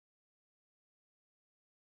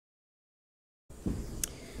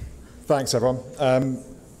Thanks, everyone.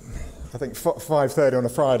 I think 5:30 on a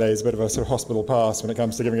Friday is a bit of a sort of hospital pass when it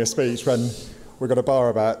comes to giving a speech when we've got a bar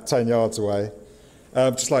about 10 yards away.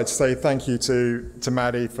 I'd just like to say thank you to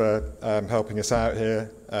Maddie for helping us out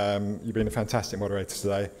here. You've been a fantastic moderator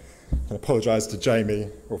today. And apologise to Jamie,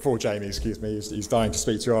 or for Jamie, excuse me. He's dying to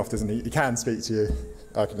speak to you after, isn't he? He can speak to you,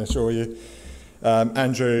 I can assure you.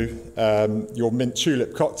 Andrew, your mint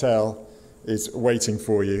tulip cocktail is waiting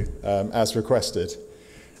for you as requested.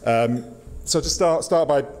 So to start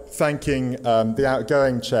by thanking the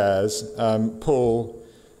outgoing chairs, Paul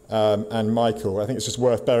and Michael. I think it's just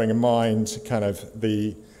worth bearing in mind kind of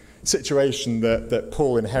the situation that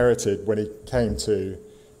Paul inherited when he came to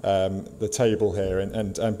the table here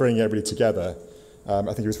and bringing everybody together. I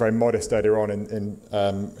think he was very modest earlier on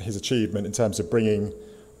in his achievement in terms of bringing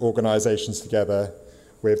organisations together.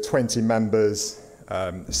 We have 20 members,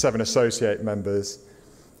 7 associate members,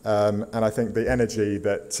 and I think the energy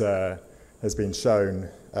that has been shown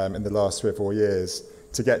in the last 3 or 4 years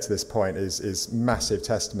to get to this point is massive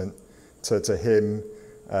testament to him,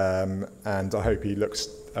 and I hope he looks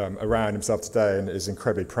around himself today and is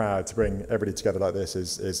incredibly proud to bring everybody together like this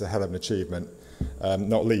is a hell of an achievement.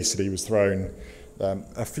 Not least that he was thrown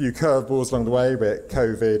a few curveballs along the way, with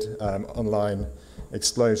COVID, online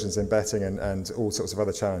explosions in betting and all sorts of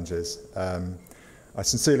other challenges. I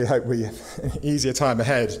sincerely hope we have an easier time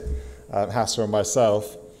ahead, Hassa and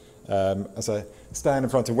myself. As I stand in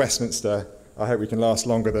front of Westminster, I hope we can last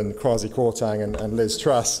longer than Kwasi Kwarteng and Liz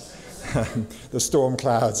Truss. The storm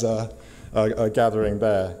clouds are gathering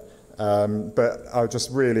there. But I would just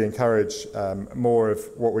really encourage more of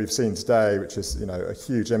what we've seen today, which is a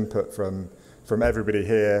huge input from everybody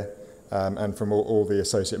here and from all the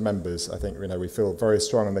associate members. I think we feel very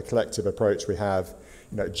strong on the collective approach we have.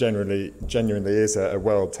 Genuinely is a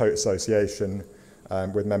World Tote Association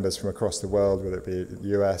with members from across the world, whether it be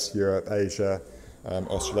US, Europe, Asia,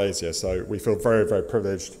 Australasia. So we feel very, very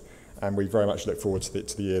privileged, and we very much look forward to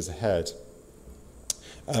the years ahead.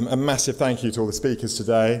 A massive thank you to all the speakers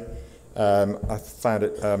today. I found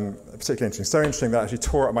it particularly interesting. So interesting that I actually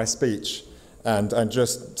tore up my speech and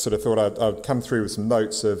just sort of thought I'd come through with some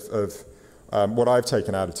notes of what I've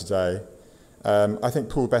taken out of today. I think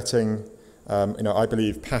pool betting, I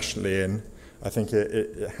believe passionately in. I think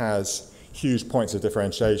it has huge points of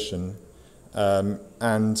differentiation.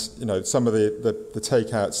 And some of the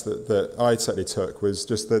takeouts that I certainly took was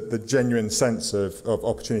just the genuine sense of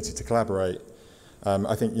opportunity to collaborate.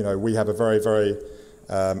 I think we have a very, very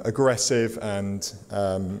aggressive and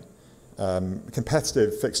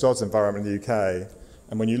competitive fixed odds environment in the UK,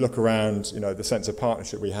 and when you look around, the sense of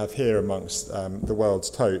partnership we have here amongst the world's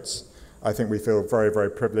totes, I think we feel very,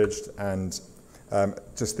 very privileged, and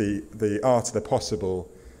just the art of the possible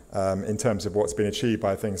in terms of what's been achieved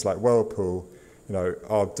by things like Whirlpool,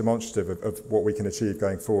 are demonstrative of what we can achieve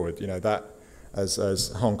going forward. That,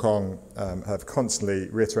 as Hong Kong have constantly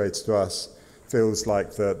reiterated to us, feels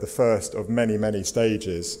like the first of many, many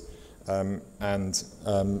stages, and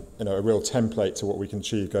a real template to what we can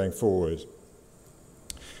achieve going forward.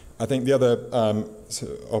 I think the other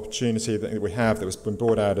sort of opportunity that we have that was been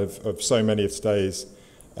brought out of so many of today's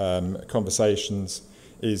conversations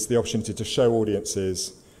is the opportunity to show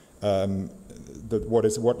audiences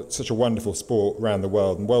what such a wonderful sport around the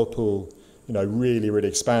world. And Whirlpool, really, really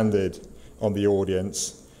expanded on the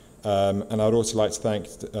audience. And I'd also like to thank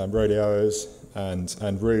Rodeoers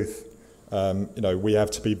and Ruth. We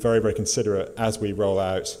have to be very, very considerate as we roll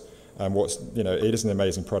out it is an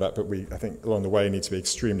amazing product, but I think along the way need to be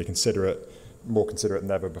extremely considerate, more considerate than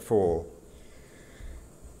ever before.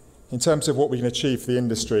 In terms of what we can achieve for the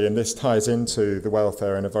industry, and this ties into the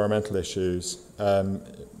welfare and environmental issues,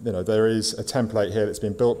 there is a template here that's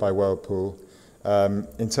been built by Whirlpool.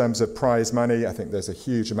 In terms of prize money, I think there's a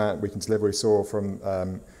huge amount we can deliver. We saw from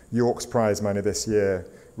York's prize money this year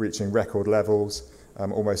reaching record levels,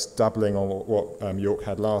 almost doubling on what York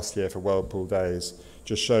had last year for Whirlpool Days.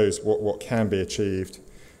 Just shows what can be achieved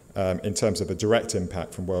in terms of the direct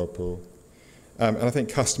impact from Whirlpool. And I think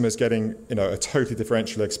customers getting a totally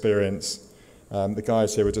differential experience. The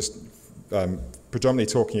guys here were just predominantly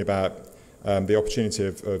talking about the opportunity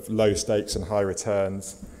of low stakes and high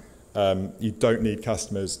returns. You don't need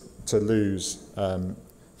customers to lose in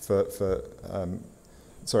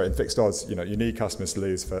fixed odds. You need customers to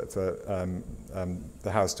lose for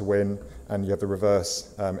the house to win, and you have the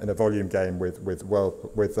reverse in a volume game with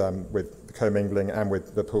commingling and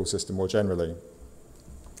with the pool system more generally.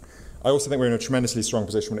 I also think we're in a tremendously strong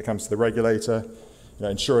position when it comes to the regulator.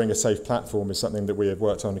 Ensuring a safe platform is something that we have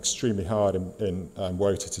worked on extremely hard in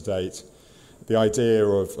WoTA to date. The idea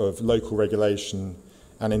of local regulation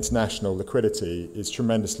and international liquidity is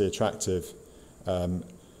tremendously attractive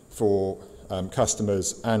for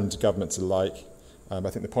customers and governments alike. I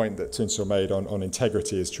think the point that Tunçal made on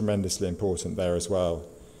integrity is tremendously important there as well.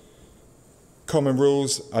 Common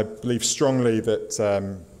rules, I believe strongly that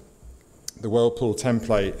the Whirlpool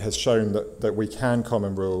template has shown that we can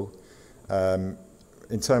common rule.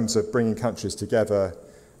 In terms of bringing countries together,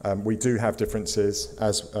 we do have differences,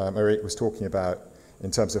 as Eric was talking about, in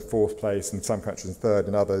terms of fourth place in some countries and third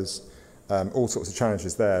in others. All sorts of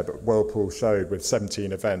challenges there, but Whirlpool showed with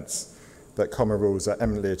 17 events that common rules are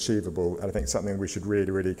eminently achievable, and I think something we should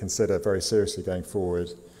really, really consider very seriously going forward.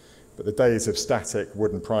 But the days of static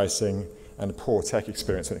wooden pricing and a poor tech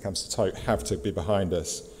experience when it comes to tote have to be behind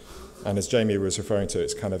us. And as Jamie was referring to,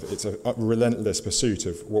 it's a relentless pursuit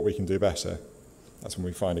of what we can do better. That's when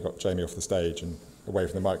we finally got Jamie off the stage and away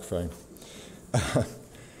from the microphone.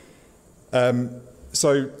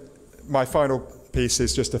 So my final piece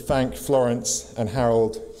is just to thank Florence and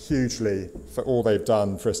Harold hugely for all they've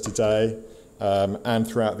done for us today and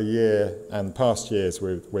throughout the year and past years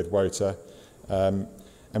with WoTA.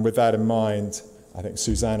 And with that in mind, I think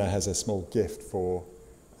Susanna has a small gift for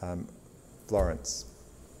Florence.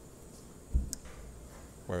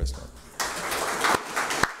 Where is that?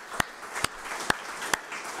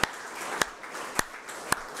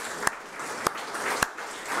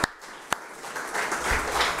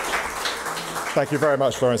 Thank you very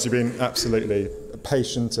much, Florence. You've been absolutely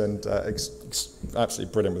patient and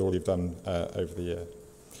absolutely brilliant with all you've done over the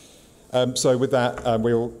year. So with that,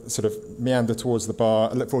 we'll sort of meander towards the bar.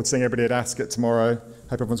 I look forward to seeing everybody at Ascot tomorrow.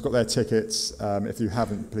 Hope everyone's got their tickets. If you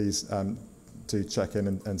haven't, please do check in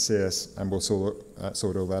and see us, and we'll sort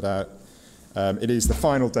all that out. It is the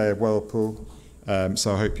final day of Whirlpool,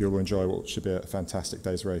 so I hope you'll enjoy what should be a fantastic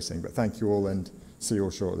day's racing. But thank you all, and see you all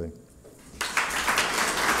shortly.